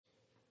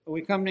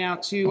We come now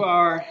to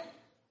our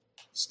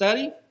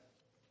study,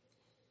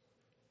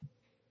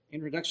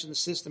 Introduction to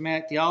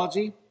Systematic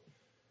Theology.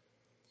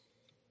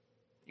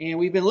 And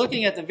we've been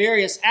looking at the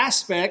various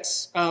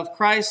aspects of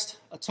Christ's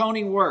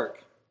atoning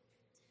work.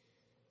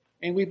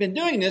 And we've been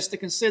doing this to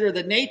consider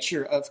the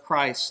nature of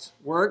Christ's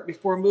work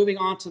before moving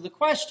on to the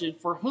question,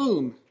 for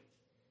whom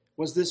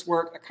was this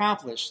work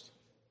accomplished?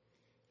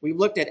 We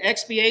looked at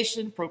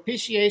expiation,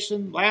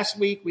 propitiation. Last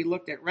week we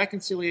looked at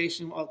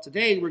reconciliation. Well,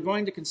 today we're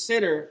going to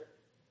consider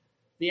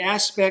the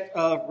aspect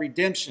of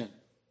redemption.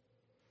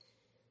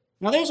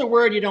 Now, there's a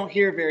word you don't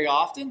hear very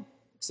often,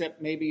 except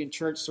maybe in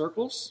church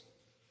circles.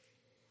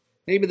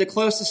 Maybe the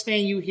closest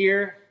thing you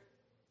hear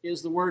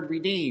is the word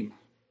redeem,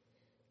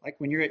 like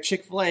when you're at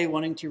Chick-fil-A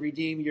wanting to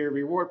redeem your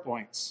reward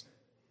points.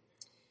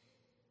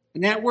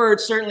 And that word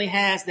certainly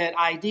has that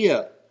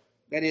idea,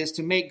 that is,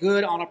 to make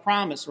good on a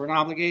promise or an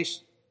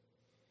obligation.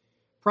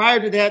 Prior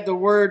to that, the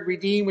word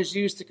redeem was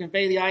used to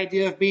convey the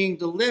idea of being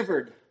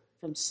delivered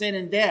from sin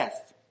and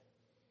death.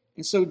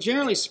 And so,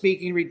 generally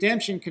speaking,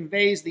 redemption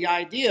conveys the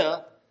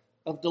idea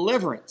of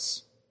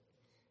deliverance.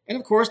 And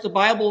of course, the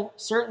Bible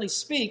certainly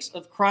speaks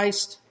of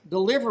Christ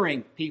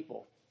delivering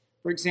people.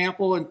 For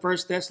example, in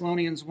 1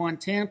 Thessalonians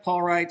 1:10,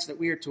 Paul writes that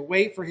we are to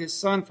wait for his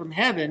Son from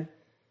heaven,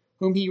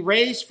 whom he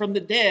raised from the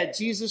dead,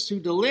 Jesus, who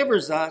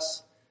delivers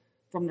us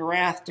from the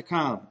wrath to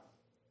come.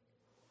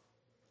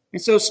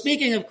 And so,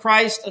 speaking of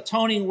Christ's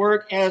atoning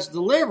work as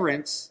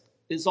deliverance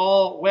is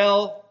all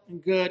well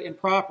and good and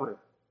proper.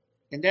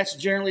 And that's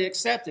generally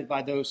accepted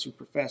by those who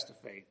profess the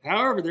faith.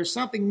 However, there's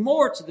something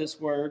more to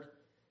this word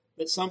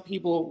that some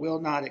people will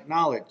not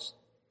acknowledge.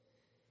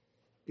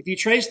 If you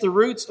trace the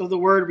roots of the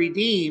word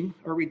redeem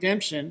or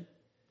redemption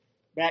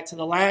back to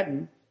the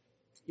Latin,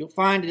 you'll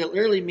find that it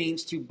literally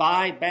means to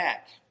buy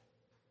back,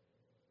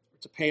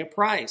 or to pay a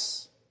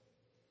price,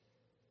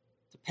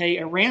 to pay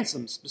a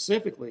ransom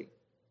specifically.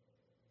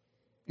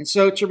 And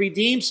so to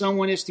redeem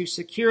someone is to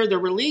secure the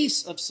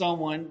release of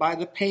someone by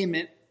the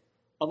payment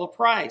of a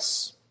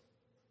price.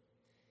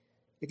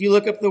 If you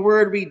look up the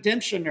word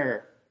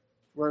redemptioner,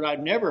 word I've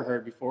never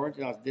heard before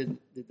until I did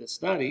this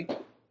study,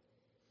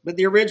 but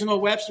the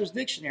original Webster's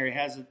Dictionary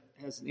has an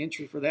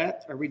entry for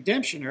that. A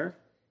redemptioner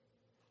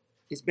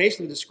is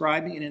basically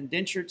describing an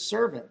indentured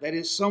servant. That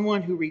is,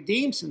 someone who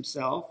redeems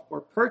himself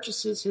or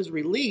purchases his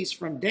release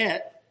from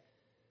debt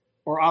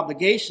or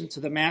obligation to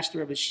the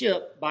master of a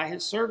ship by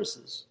his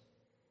services,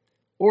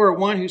 or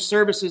one whose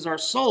services are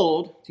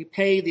sold to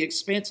pay the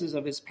expenses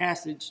of his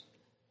passage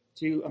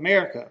to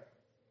America.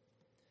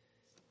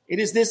 It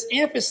is this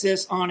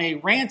emphasis on a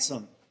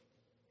ransom,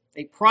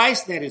 a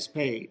price that is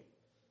paid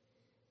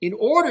in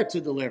order to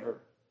deliver,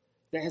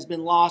 that has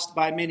been lost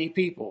by many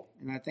people,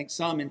 and I think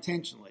some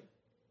intentionally.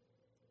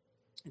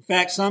 In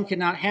fact, some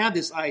cannot have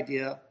this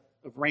idea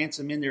of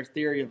ransom in their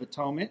theory of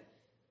atonement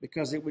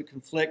because it would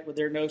conflict with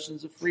their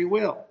notions of free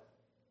will.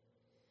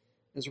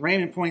 As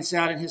Raymond points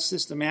out in his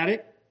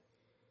systematic,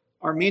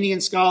 Arminian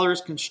scholars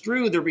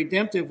construe the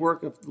redemptive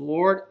work of the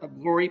Lord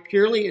of glory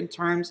purely in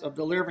terms of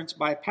deliverance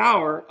by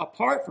power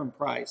apart from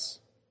price.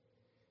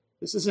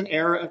 This is an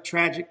error of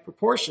tragic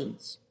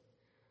proportions.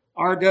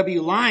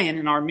 R.W. Lyon,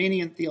 an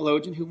Arminian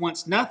theologian who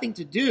wants nothing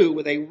to do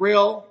with a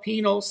real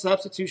penal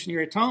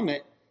substitutionary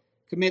atonement,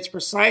 commits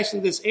precisely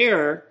this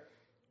error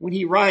when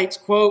he writes,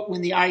 quote,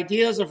 "When the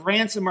ideas of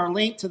ransom are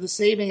linked to the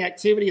saving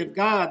activity of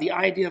God, the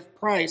idea of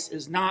price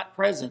is not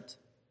present."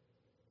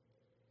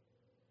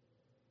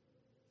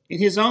 In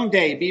his own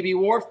day, B.B.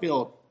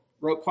 Warfield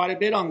wrote quite a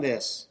bit on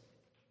this.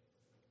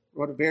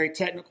 Wrote a very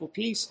technical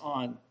piece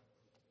on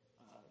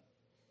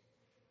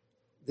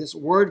this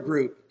word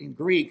group in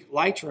Greek,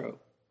 litro,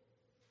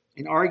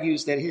 and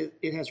argues that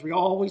it has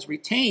always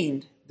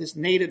retained this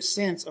native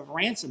sense of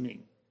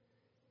ransoming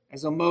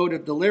as a mode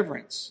of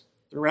deliverance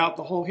throughout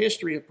the whole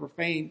history of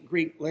profane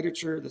Greek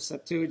literature, the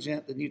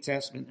Septuagint, the New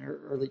Testament, and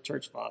early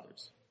church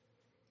fathers.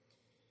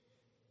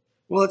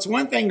 Well, it's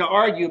one thing to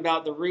argue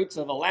about the roots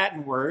of a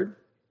Latin word,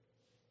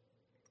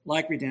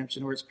 like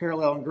redemption, or its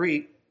parallel in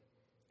Greek.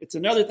 It's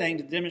another thing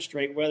to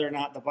demonstrate whether or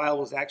not the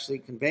Bible is actually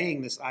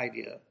conveying this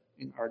idea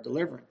in our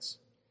deliverance.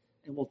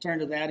 And we'll turn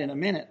to that in a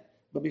minute.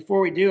 But before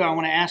we do, I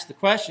want to ask the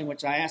question,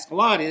 which I ask a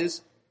lot,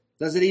 is,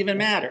 does it even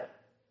matter?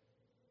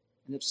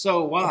 And if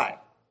so, why?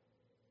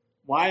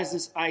 Why is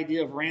this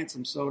idea of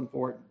ransom so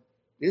important?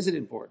 Is it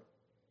important?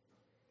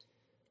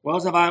 Well,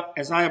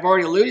 as I have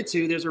already alluded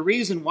to, there's a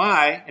reason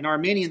why an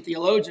Arminian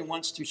theologian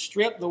wants to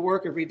strip the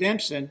work of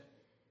redemption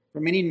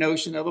from any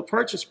notion of a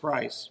purchase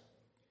price.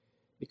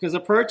 Because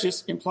a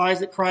purchase implies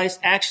that Christ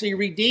actually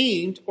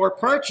redeemed or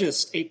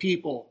purchased a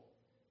people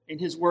in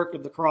his work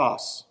of the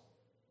cross.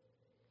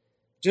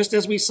 Just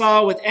as we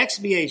saw with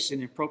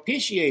expiation and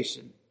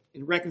propitiation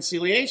and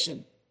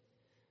reconciliation,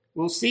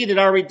 we'll see that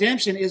our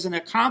redemption is an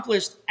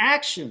accomplished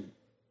action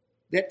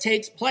that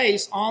takes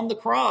place on the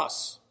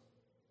cross.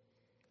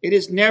 It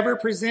is never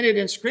presented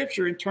in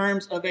Scripture in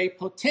terms of a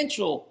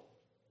potential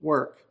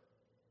work.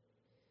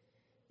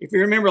 If you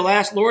remember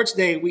last Lord's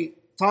Day, we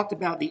talked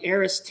about the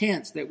aorist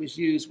tense that was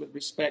used with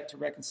respect to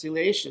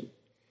reconciliation.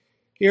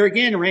 Here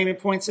again, Raymond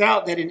points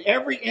out that in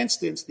every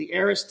instance, the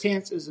aorist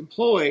tense is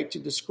employed to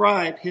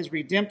describe his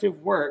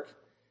redemptive work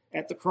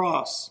at the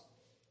cross.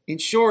 In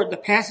short, the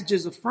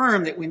passages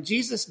affirm that when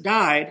Jesus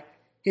died,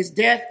 his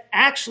death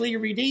actually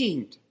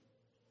redeemed.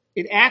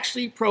 It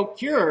actually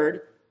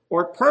procured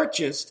or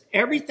purchased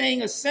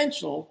everything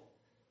essential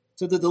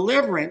to the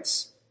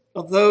deliverance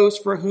of those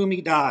for whom he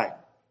died.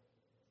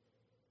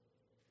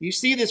 You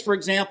see this, for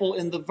example,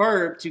 in the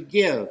verb to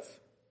give,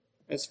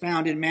 as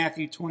found in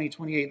Matthew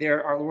 20:28.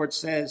 There, our Lord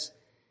says,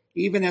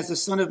 even as the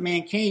Son of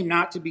Man came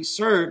not to be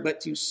served,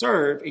 but to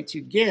serve and to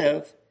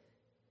give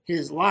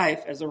his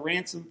life as a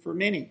ransom for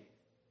many.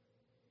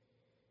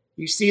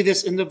 You see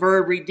this in the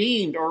verb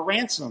redeemed or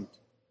ransomed.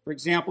 For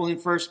example, in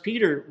 1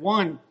 Peter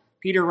 1,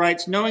 Peter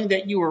writes, knowing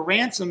that you were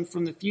ransomed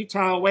from the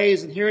futile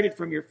ways inherited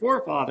from your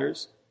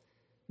forefathers,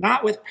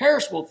 not with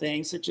perishable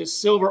things such as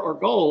silver or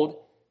gold,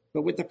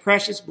 but with the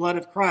precious blood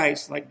of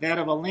Christ, like that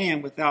of a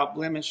lamb without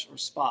blemish or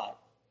spot.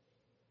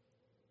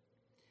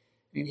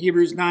 In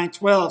Hebrews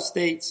 9:12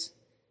 states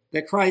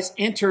that Christ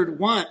entered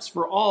once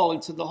for all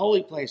into the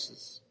holy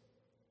places,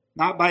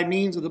 not by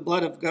means of the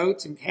blood of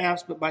goats and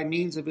calves, but by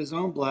means of his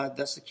own blood,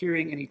 thus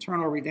securing an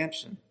eternal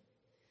redemption.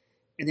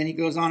 And then he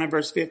goes on in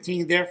verse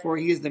 15, therefore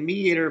he is the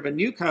mediator of a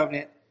new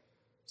covenant,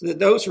 so that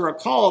those who are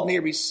called may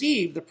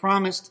receive the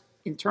promised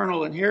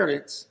eternal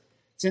inheritance,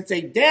 since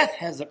a death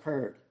has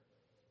occurred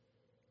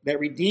that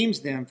redeems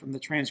them from the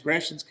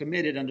transgressions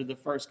committed under the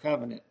first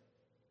covenant.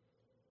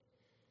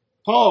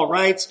 Paul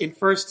writes in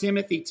 1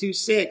 Timothy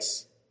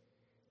 2:6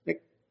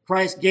 that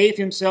Christ gave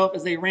himself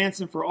as a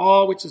ransom for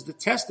all, which is the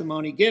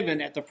testimony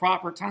given at the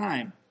proper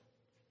time.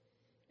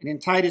 And in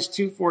Titus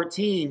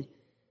 2:14,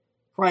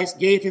 Christ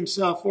gave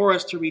himself for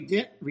us to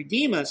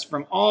redeem us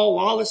from all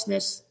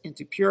lawlessness and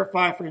to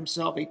purify for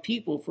himself a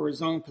people for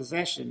his own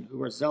possession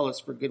who are zealous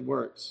for good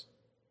works.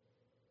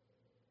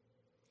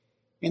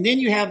 And then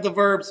you have the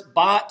verbs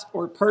bought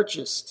or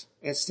purchased,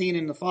 as seen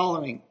in the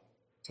following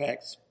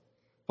text.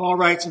 Paul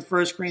writes in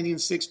 1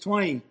 Corinthians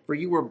 6:20, for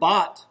you were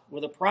bought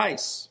with a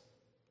price,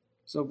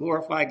 so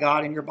glorify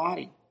God in your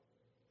body.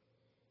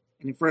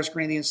 And in 1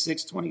 Corinthians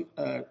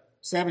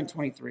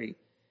 7:23,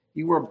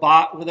 you were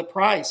bought with a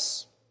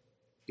price.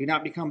 Do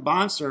not become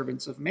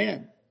bondservants of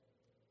men.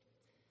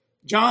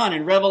 John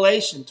in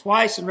Revelation,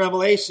 twice in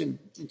Revelation,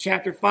 in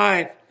chapter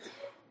 5,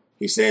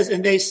 he says,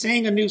 and they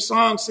sang a new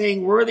song,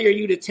 saying, worthy are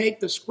you to take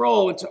the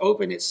scroll and to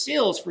open its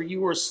seals, for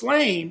you were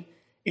slain,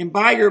 and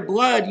by your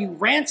blood you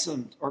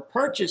ransomed or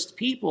purchased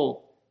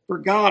people for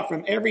God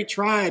from every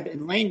tribe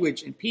and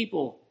language and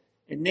people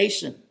and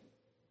nation.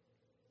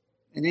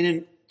 And then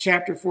in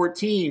chapter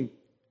 14,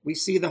 we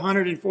see the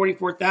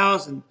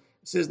 144,000.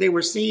 It says they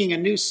were singing a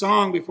new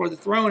song before the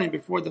throne and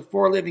before the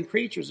four living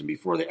creatures and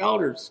before the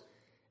elders.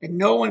 And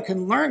no one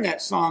can learn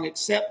that song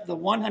except the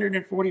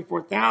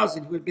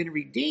 144,000 who have been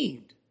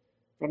redeemed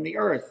from the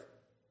earth.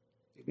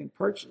 They've been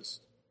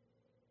purchased.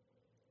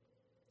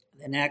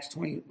 Then Acts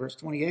 20, verse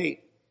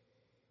 28.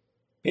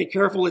 Pay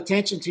careful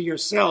attention to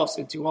yourselves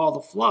and to all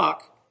the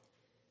flock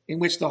in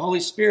which the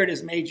Holy Spirit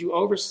has made you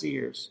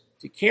overseers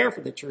to care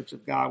for the church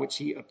of God, which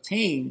he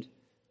obtained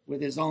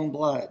with his own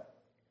blood.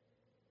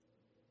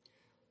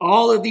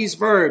 All of these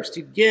verbs,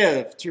 to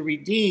give, to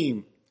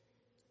redeem,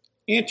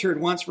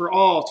 entered once for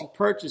all, to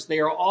purchase, they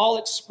are all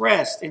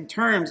expressed in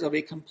terms of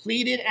a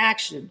completed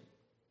action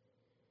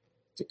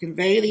to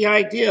convey the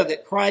idea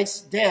that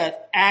Christ's death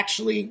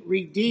actually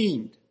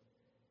redeemed.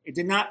 It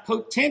did not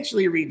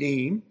potentially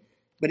redeem,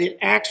 but it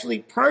actually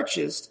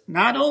purchased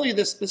not only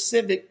the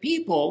specific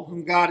people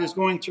whom God is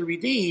going to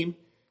redeem,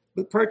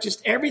 but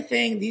purchased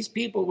everything these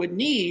people would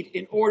need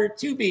in order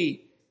to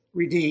be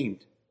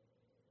redeemed.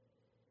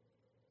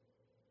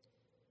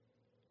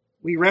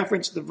 We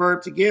referenced the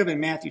verb to give in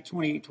Matthew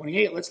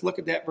 20:28. Let's look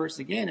at that verse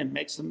again and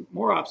make some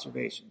more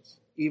observations.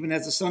 Even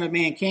as the Son of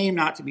Man came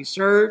not to be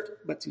served,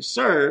 but to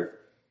serve,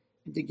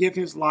 and to give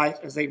his life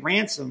as a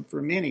ransom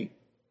for many.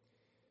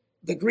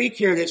 The Greek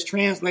here that's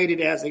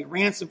translated as a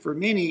ransom for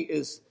many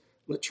is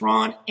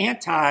latron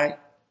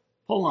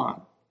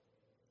anti-polon.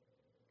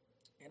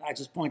 And I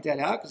just point that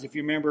out because if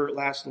you remember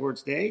last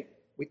Lord's Day,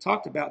 we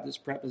talked about this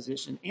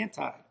preposition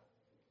anti.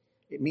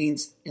 It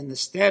means in the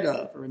stead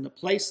of or in the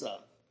place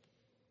of.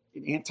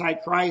 An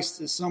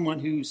antichrist is someone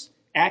who's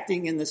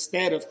acting in the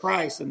stead of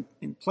Christ and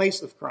in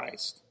place of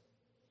Christ.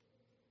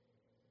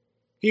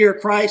 Here,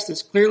 Christ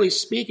is clearly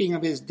speaking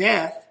of his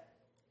death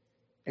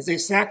as a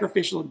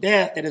sacrificial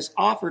death that is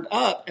offered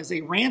up as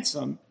a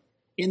ransom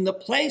in the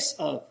place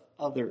of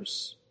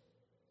others.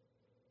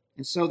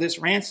 And so this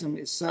ransom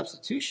is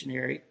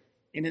substitutionary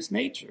in its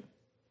nature.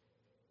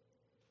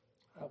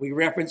 We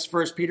referenced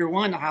 1 Peter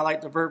 1 to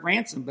highlight the verb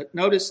ransom, but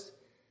notice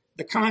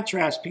the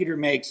contrast Peter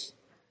makes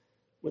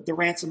with the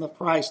ransom of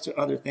Christ to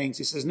other things.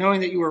 He says,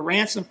 knowing that you were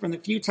ransomed from the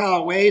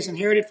futile ways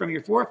inherited from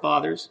your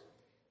forefathers,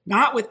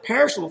 not with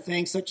perishable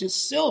things such as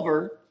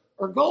silver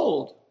or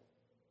gold,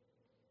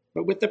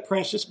 but with the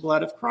precious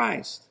blood of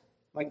Christ,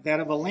 like that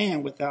of a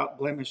lamb without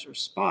blemish or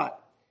spot.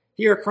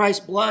 Here,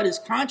 Christ's blood is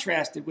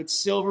contrasted with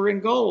silver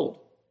and gold.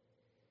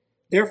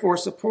 therefore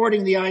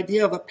supporting the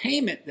idea of a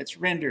payment that's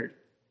rendered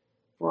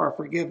for our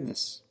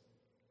forgiveness.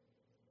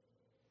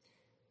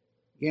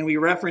 Again, we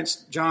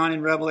referenced John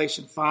in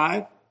Revelation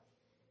 5,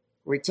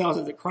 where he tells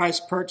us that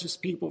Christ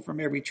purchased people from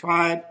every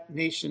tribe,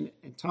 nation,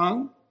 and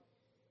tongue.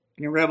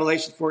 And in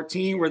Revelation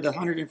 14, where the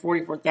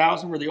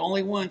 144,000 were the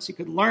only ones who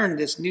could learn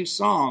this new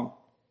song,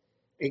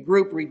 a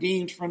group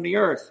redeemed from the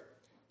earth.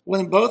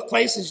 Well, in both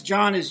places,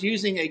 John is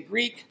using a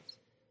Greek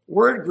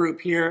word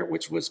group here,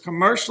 which was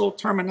commercial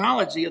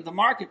terminology of the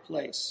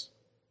marketplace.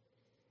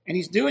 And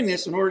he's doing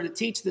this in order to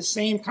teach the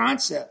same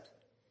concept,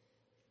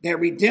 that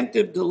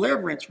redemptive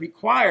deliverance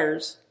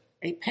requires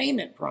a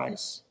payment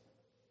price.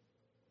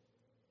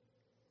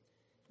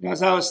 Now,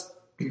 as I was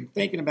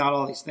thinking about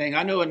all these things,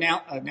 I know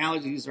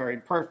analogies are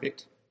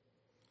imperfect,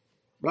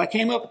 but I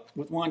came up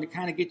with one to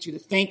kind of get you to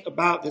think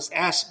about this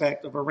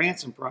aspect of a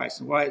ransom price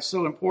and why it's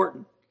so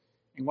important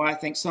and why I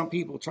think some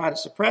people try to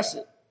suppress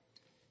it.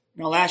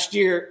 You know, last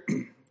year,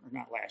 or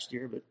not last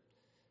year, but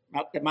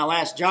at my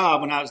last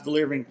job when I was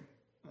delivering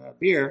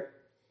beer,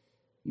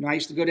 you know, I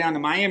used to go down to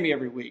Miami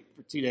every week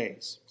for 2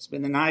 days,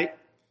 spend the night.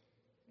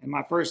 And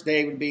my first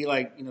day would be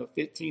like,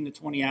 15 to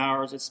 20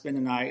 hours. I'd spend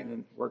the night and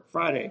then work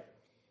Friday.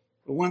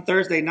 But one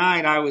Thursday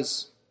night, there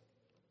was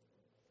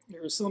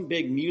some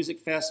big music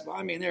festival.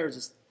 I mean, there was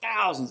just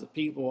thousands of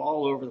people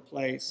all over the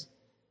place.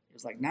 It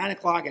was like 9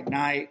 o'clock at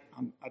night.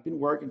 I've been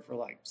working for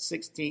like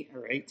 16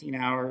 or 18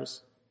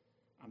 hours.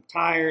 I'm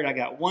tired. I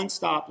got one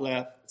stop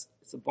left.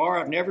 It's a bar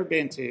I've never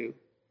been to.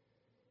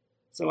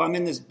 So I'm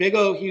in this big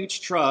old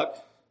huge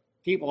truck,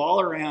 people all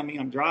around me.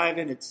 I'm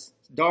driving. It's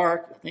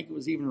dark. I think it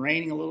was even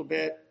raining a little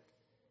bit.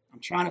 I'm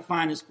trying to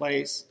find this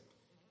place.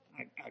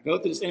 I go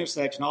through this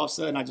intersection. All of a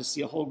sudden, I just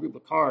see a whole group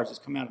of cars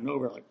just come out of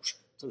nowhere, like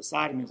to the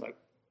side of me. It's like,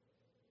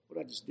 what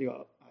did I just do?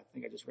 I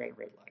think I just ran a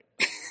red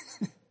light.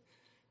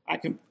 I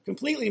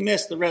completely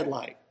missed the red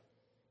light.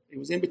 It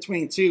was in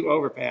between two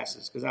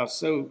overpasses because I was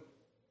so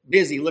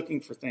busy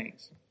looking for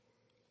things.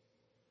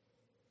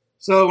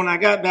 So when I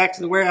got back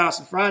to the warehouse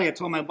on Friday, I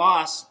told my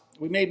boss,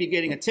 we may be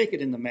getting a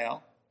ticket in the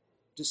mail.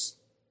 Just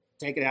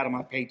take it out of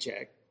my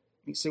paycheck.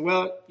 He said,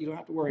 well, you don't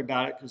have to worry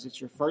about it because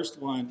it's your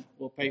first one.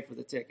 We'll pay for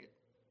the ticket.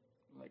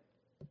 I'm like,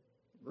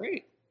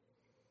 great.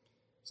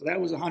 So that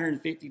was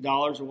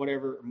 $150 or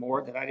whatever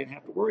more that I didn't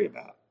have to worry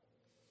about.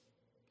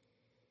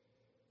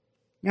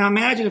 Now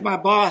imagine if my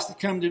boss had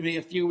come to me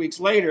a few weeks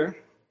later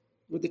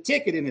with the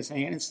ticket in his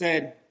hand and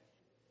said,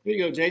 here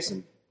you go,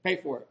 Jason, pay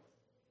for it.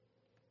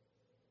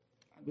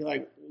 I'd be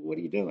like, what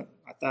are you doing?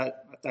 I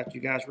thought you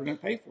guys were going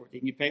to pay for it.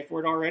 Didn't you pay for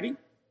it already?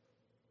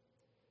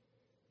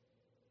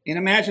 And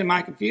imagine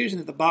my confusion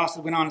if the boss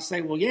went on to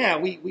say, well, yeah,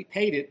 we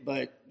paid it,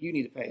 but you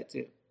need to pay it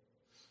too.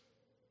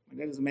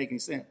 That doesn't make any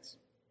sense.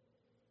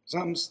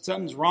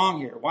 Something's wrong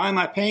here. Why am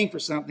I paying for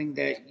something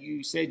that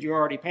you said you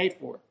already paid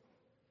for?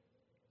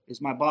 Is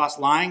my boss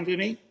lying to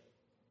me?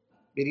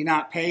 Did he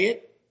not pay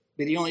it?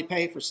 Did he only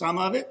pay for some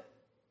of it?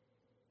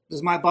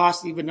 Does my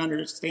boss even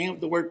understand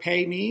what the word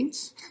pay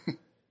means?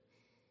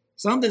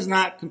 Something's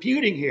not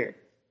computing here.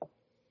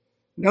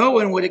 No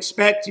one would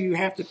expect to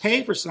have to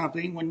pay for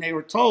something when they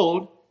were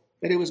told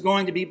that it was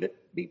going to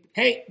be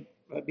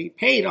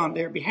paid on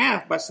their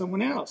behalf by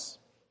someone else.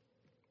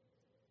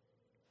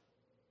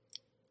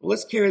 Well,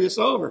 let's carry this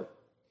over.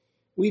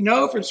 We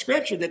know from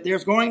Scripture that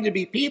there's going to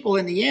be people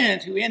in the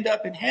end who end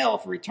up in hell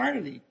for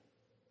eternity,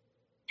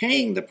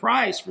 paying the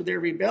price for their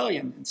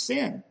rebellion and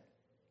sin.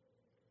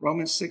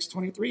 Romans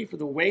 6:23, for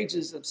the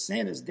wages of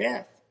sin is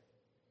death.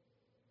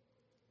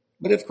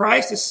 But if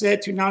Christ is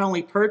said to not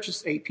only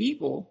purchase a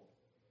people,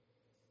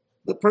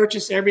 but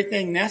purchase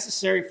everything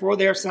necessary for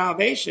their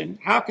salvation,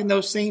 how can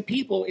those same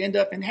people end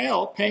up in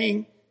hell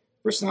paying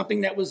for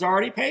something that was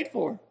already paid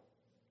for?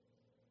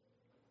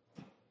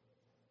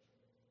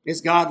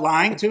 Is God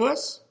lying to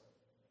us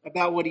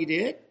about what he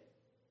did?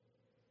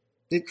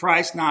 Did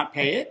Christ not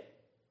pay it?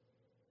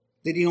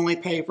 Did he only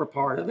pay for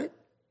part of it?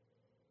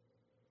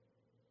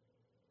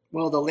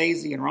 Well, the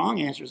lazy and wrong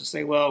answer is to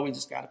say, well, we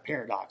just got a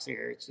paradox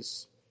here. It's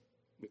just,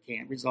 we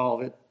can't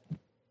resolve it.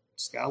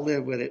 Just got to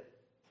live with it.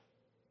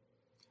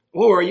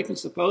 Or you can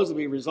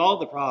supposedly resolve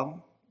the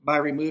problem by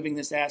removing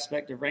this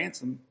aspect of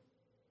ransom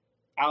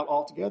out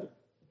altogether.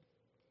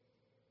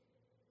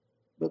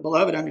 But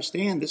beloved,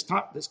 understand this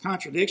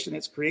contradiction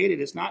that's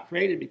created is not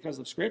created because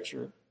of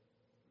Scripture.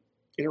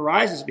 It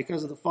arises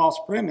because of the false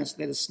premise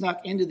that is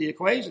snuck into the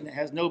equation that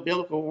has no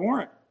biblical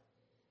warrant.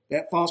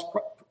 That false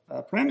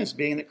premise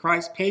being that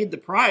Christ paid the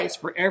price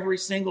for every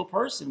single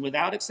person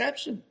without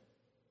exception.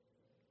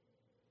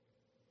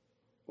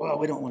 Well,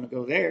 we don't want to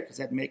go there because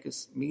that'd make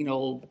us mean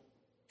old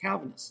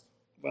Calvinists.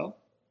 Well,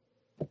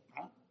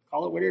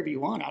 call it whatever you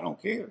want. I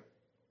don't care.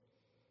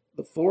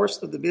 The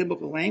force of the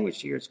biblical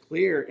language here is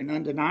clear and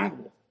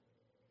undeniable.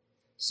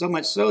 So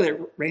much so that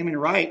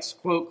Raymond writes,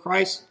 quote,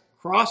 Christ's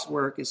cross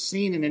work is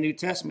seen in the New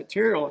Testament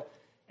material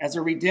as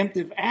a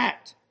redemptive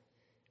act.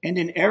 And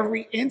in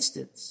every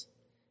instance,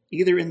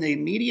 either in the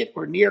immediate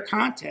or near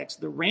context,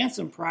 the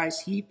ransom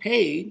price he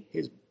paid,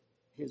 his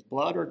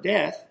blood or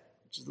death,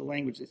 which is the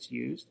language that's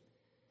used,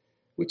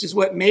 which is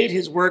what made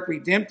his work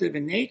redemptive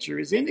in nature,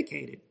 is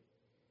indicated.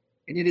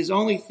 And it is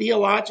only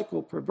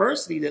theological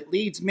perversity that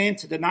leads men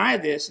to deny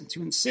this and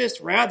to insist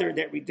rather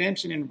that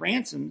redemption and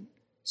ransom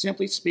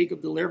simply speak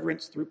of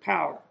deliverance through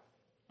power,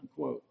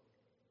 unquote.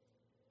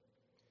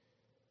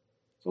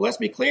 So let's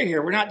be clear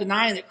here. We're not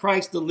denying that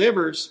Christ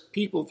delivers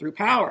people through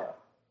power,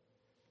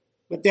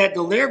 but that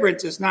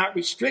deliverance is not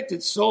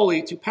restricted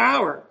solely to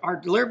power. Our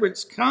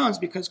deliverance comes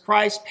because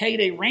Christ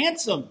paid a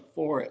ransom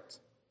for it.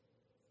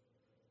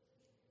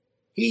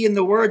 He, in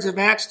the words of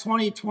Acts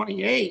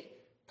 20:28,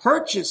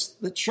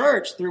 purchased the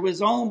church through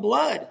his own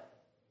blood.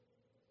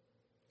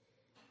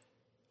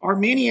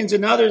 Arminians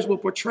and others will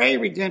portray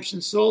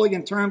redemption solely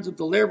in terms of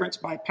deliverance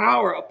by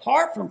power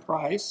apart from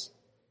Christ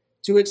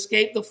to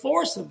escape the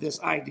force of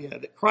this idea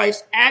that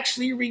Christ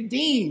actually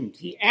redeemed.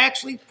 He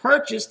actually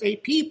purchased a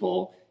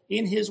people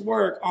in his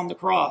work on the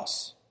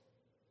cross.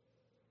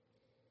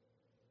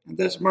 And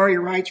thus Murray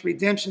writes,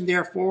 redemption,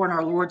 therefore, in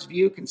our Lord's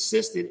view,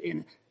 consisted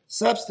in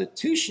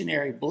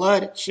substitutionary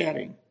blood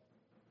shedding.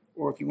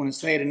 Or if you want to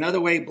say it another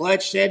way,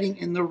 blood shedding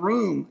in the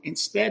room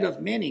instead of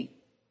many,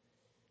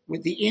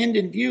 with the end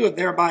in view of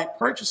thereby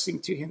purchasing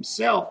to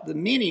himself the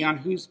many on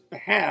whose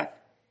behalf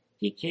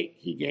he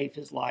gave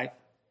his life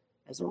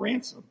as a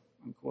ransom,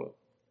 unquote.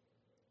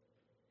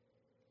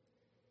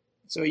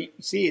 So you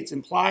see, it's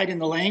implied in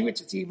the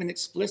language. It's even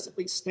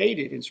explicitly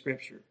stated in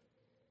Scripture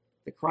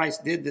that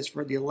Christ did this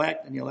for the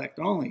elect and the elect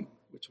only,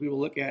 which we will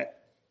look at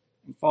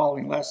in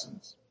following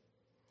lessons.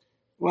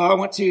 Well, I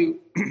want to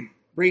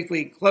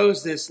briefly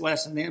close this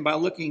lesson then by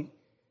looking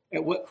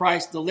at what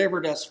Christ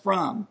delivered us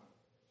from.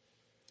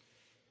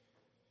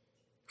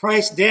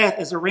 Christ's death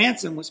as a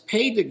ransom was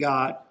paid to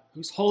God,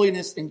 whose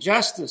holiness and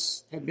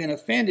justice had been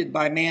offended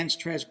by man's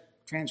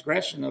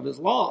transgression of his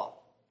law.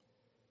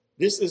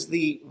 This is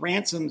the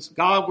ransom's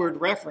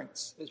Godward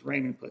reference, as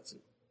Raymond puts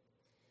it.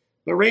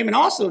 But Raymond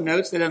also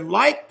notes that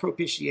unlike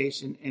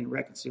propitiation and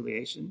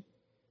reconciliation,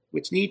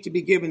 which need to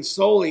be given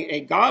solely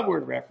a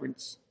Godward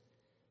reference,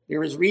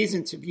 there is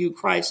reason to view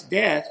Christ's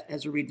death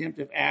as a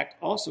redemptive act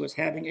also as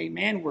having a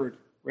manward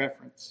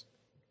reference.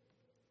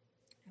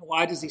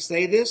 Why does he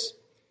say this?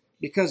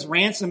 Because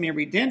ransom and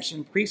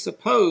redemption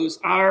presuppose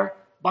our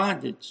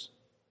bondage.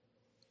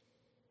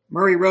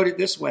 Murray wrote it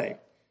this way: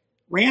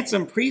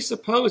 ransom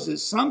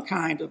presupposes some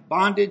kind of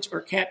bondage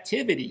or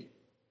captivity,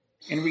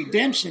 and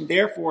redemption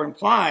therefore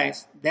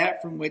implies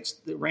that from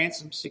which the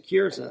ransom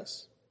secures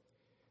us.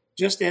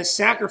 Just as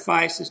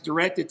sacrifice is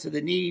directed to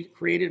the need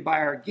created by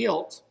our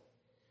guilt,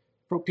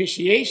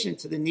 propitiation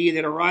to the need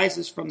that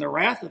arises from the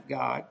wrath of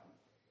God,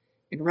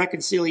 and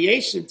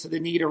reconciliation to the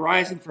need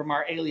arising from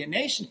our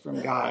alienation from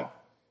God,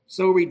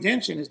 so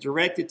redemption is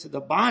directed to the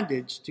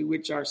bondage to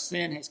which our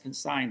sin has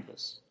consigned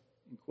us,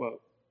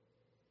 unquote.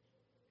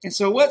 And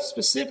so what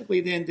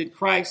specifically then did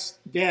Christ's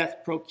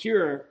death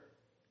procure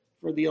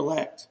for the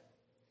elect?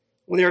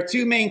 Well, there are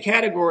two main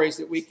categories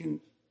that we can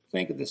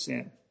think of this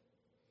in: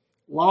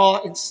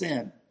 law and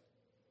sin.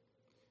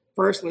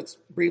 First, let's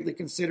briefly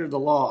consider the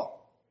law.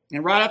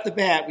 And right off the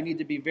bat, we need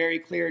to be very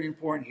clear and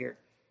important here.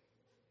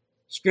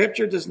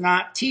 Scripture does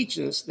not teach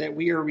us that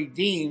we are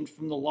redeemed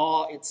from the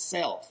law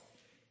itself.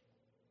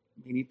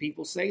 Many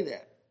people say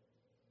that,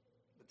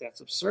 but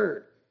that's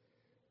absurd.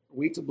 Are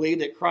we to believe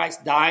that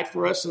Christ died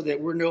for us so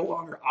that we're no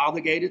longer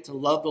obligated to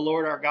love the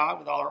Lord our God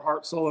with all our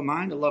heart, soul, and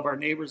mind, to love our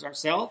neighbors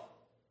ourselves,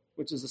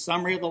 which is the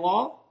summary of the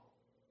law?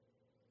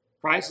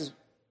 Christ is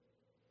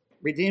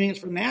redeeming us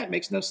from that. It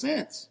makes no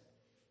sense.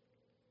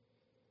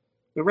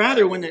 But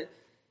rather, when the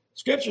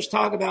Scriptures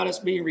talk about us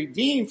being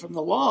redeemed from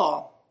the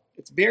law,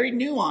 it's very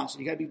nuanced.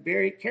 You got to be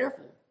very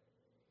careful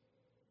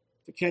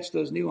to catch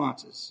those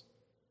nuances.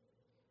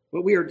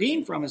 What we are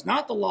redeemed from is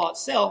not the law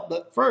itself,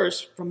 but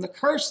first from the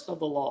curse of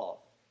the law.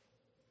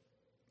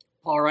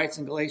 Paul writes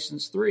in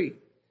Galatians 3,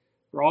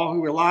 for all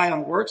who rely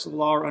on works of the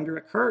law are under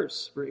a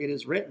curse, for it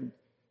is written,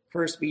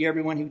 cursed be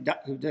everyone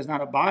who does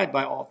not abide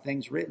by all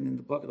things written in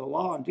the book of the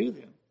law and do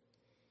them.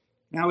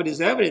 Now it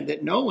is evident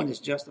that no one is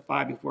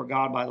justified before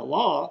God by the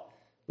law,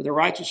 for the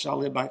righteous shall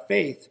live by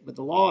faith. But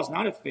the law is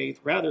not of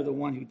faith, rather the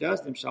one who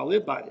does them shall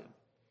live by them.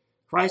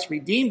 Christ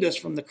redeemed us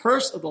from the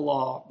curse of the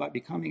law by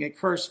becoming a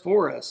curse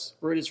for us.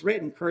 For it is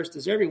written, cursed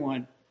is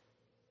everyone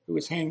who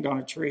is hanged on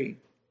a tree.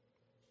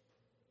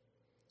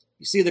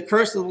 You see, the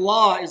curse of the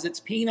law is its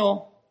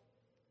penal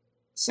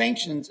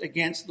sanctions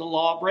against the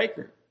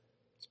lawbreaker.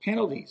 It's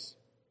penalties.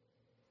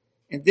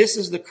 And this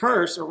is the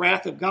curse or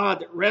wrath of God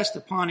that rests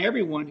upon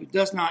everyone who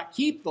does not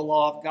keep the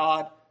law of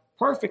God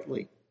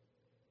perfectly.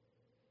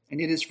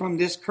 And it is from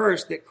this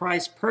curse that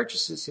Christ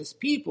purchases his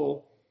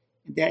people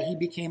and that he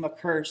became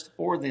accursed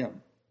for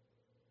them.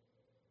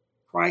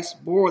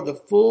 Christ bore the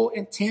full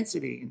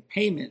intensity and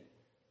payment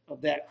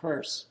of that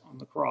curse on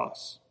the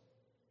cross.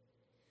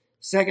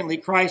 Secondly,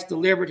 Christ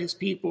delivered his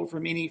people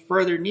from any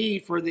further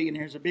need for and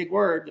here's a big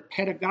word, the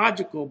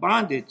pedagogical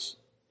bondage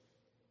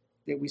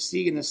that we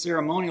see in the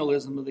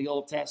ceremonialism of the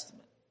Old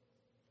Testament.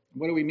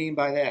 What do we mean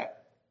by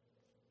that?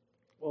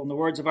 Well, in the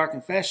words of our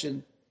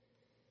confession,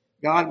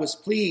 God was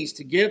pleased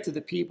to give to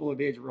the people of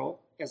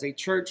Israel as a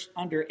church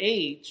under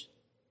age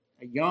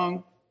a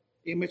young,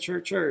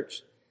 immature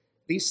church,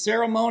 these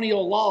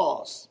ceremonial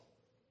laws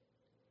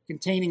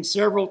containing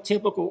several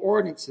typical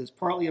ordinances,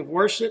 partly of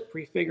worship,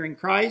 prefiguring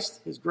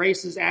Christ, his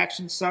graces,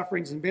 actions,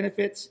 sufferings, and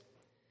benefits,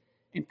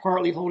 and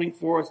partly holding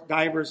forth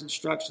divers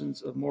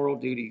instructions of moral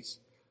duties,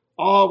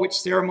 all which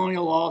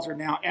ceremonial laws are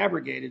now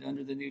abrogated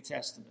under the New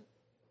Testament.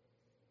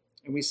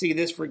 And we see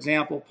this, for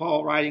example,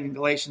 Paul writing in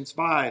Galatians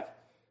 5,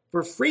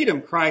 "For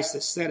freedom Christ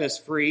has set us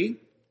free.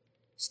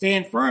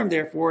 Stand firm,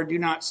 therefore, and do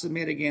not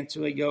submit again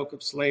to a yoke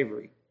of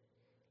slavery.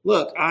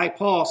 Look, I,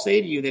 Paul,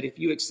 say to you that if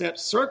you accept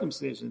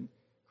circumcision,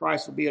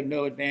 Christ will be of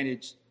no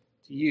advantage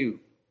to you."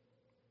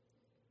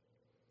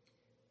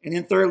 And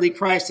then thirdly,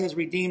 Christ has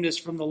redeemed us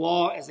from the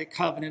law as a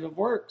covenant of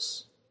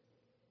works,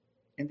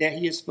 and that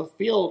he has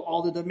fulfilled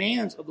all the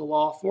demands of the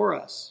law for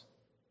us.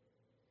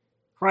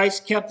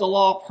 Christ kept the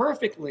law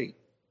perfectly,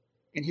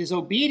 and his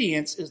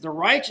obedience is the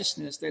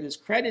righteousness that is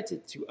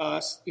credited to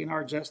us in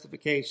our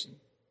justification.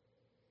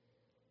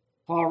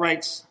 Paul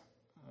writes,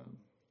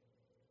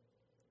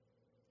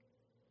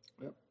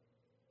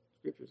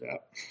 scripture's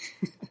out.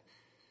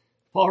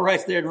 Paul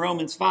writes there in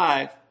Romans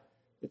 5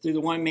 that through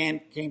the one man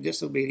came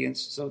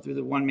disobedience, so through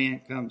the one man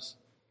comes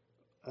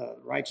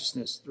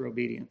righteousness through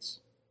obedience.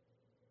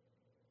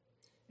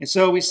 And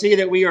so we see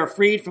that we are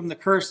freed from the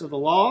curse of the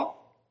law,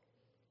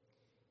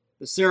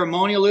 the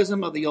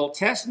ceremonialism of the Old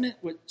Testament,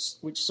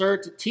 which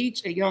served to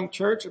teach a young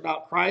church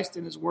about Christ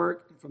and his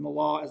work, and from the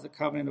law as the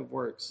covenant of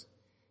works.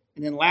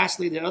 And then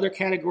lastly, the other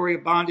category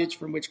of bondage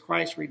from which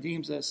Christ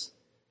redeems us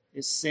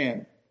is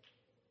sin.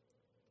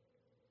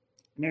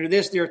 And under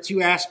this, there are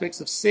two aspects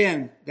of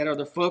sin that are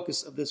the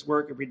focus of this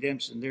work of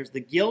redemption. There's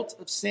the guilt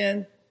of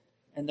sin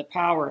and the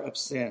power of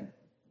sin.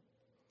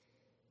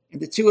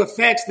 And the two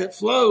effects that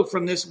flow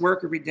from this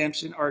work of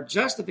redemption are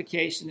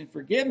justification and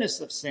forgiveness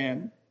of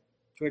sin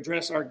to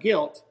address our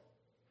guilt,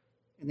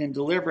 and then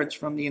deliverance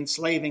from the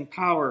enslaving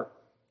power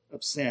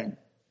of sin.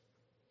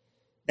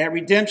 That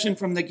redemption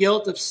from the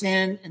guilt of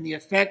sin and the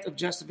effect of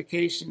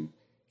justification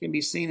can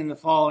be seen in the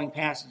following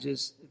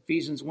passages.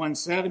 Ephesians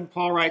 1:7,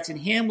 Paul writes, "In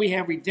him we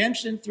have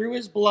redemption through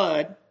his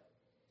blood,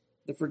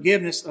 the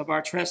forgiveness of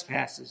our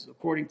trespasses,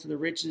 according to the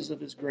riches of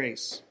his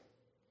grace."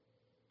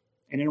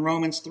 And in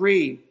Romans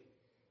 3,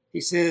 he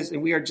says,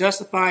 "And we are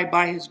justified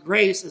by his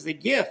grace as a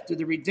gift through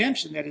the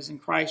redemption that is in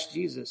Christ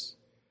Jesus,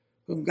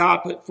 whom God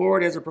put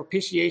forward as a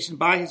propitiation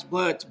by his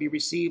blood to be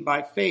received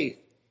by faith.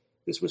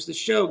 This was to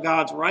show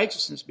God's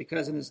righteousness,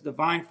 because in his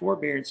divine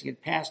forbearance he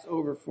had passed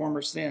over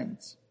former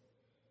sins."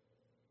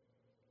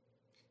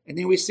 And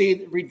then we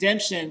see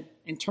redemption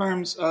in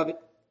terms of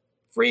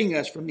freeing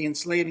us from the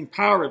enslaving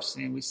power of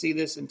sin. We see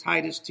this in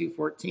Titus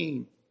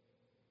 2:14.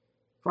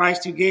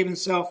 "Christ, who gave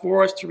himself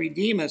for us to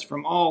redeem us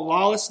from all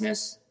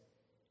lawlessness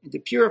and to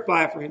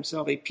purify for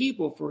himself a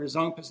people for his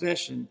own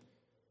possession,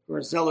 who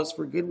are zealous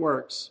for good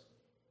works."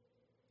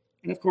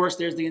 And of course,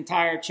 there's the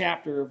entire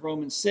chapter of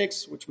Romans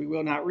 6, which we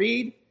will not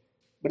read,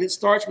 but it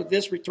starts with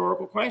this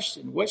rhetorical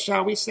question: what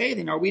shall we say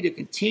then? Are we to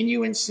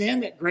continue in sin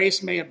that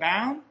grace may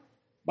abound?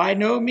 By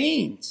no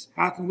means.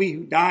 How can we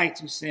who die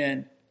to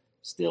sin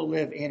still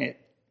live in it?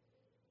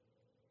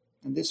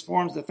 And this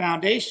forms the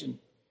foundation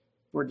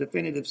for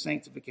definitive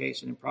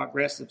sanctification and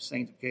progressive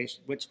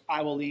sanctification, which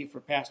I will leave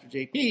for Pastor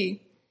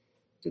JP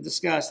to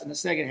discuss in the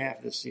second half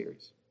of this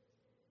series.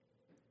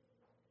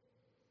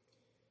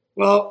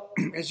 Well,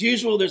 as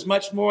usual, there's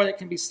much more that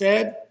can be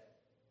said,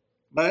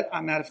 but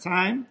I'm out of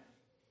time.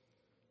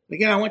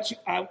 Again,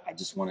 I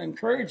just want to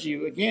encourage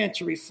you again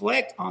to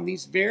reflect on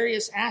these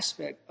various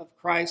aspects of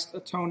Christ's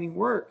atoning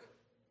work.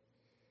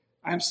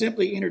 I'm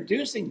simply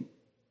introducing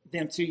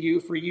them to you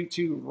for you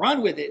to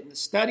run with it and to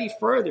study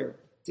further,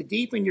 to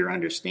deepen your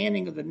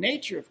understanding of the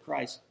nature of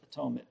Christ's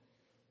atonement.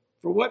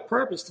 For what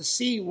purpose? To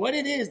see what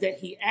it is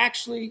that he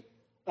actually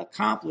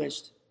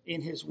accomplished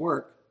in his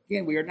work.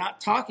 Again, we are not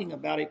talking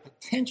about a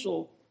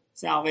potential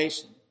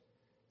salvation.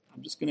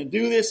 I'm just going to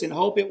do this and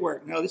hope it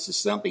worked. No, this is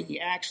something he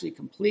actually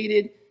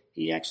completed.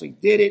 He actually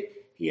did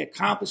it. He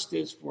accomplished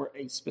this for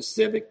a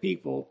specific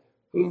people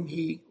whom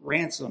he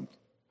ransomed,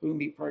 whom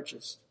he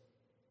purchased.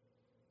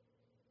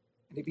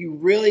 And if you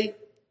really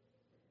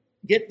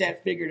get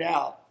that figured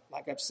out,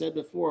 like I've said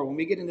before, when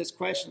we get in this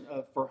question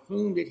of for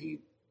whom did he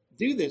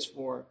do this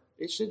for,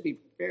 it should be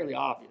fairly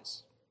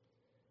obvious.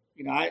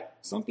 You know,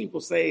 some people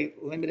say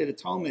limited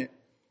atonement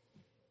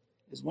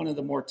is one of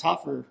the more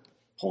tougher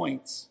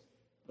points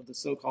of the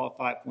so-called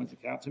 5 points of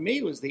account. To me,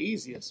 it was the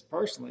easiest,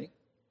 personally.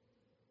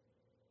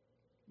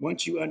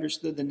 Once you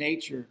understood the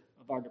nature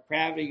of our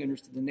depravity, you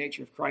understood the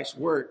nature of Christ's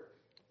work,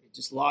 it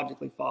just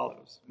logically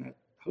follows. And I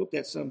hope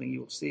that's something you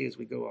will see as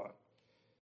we go on.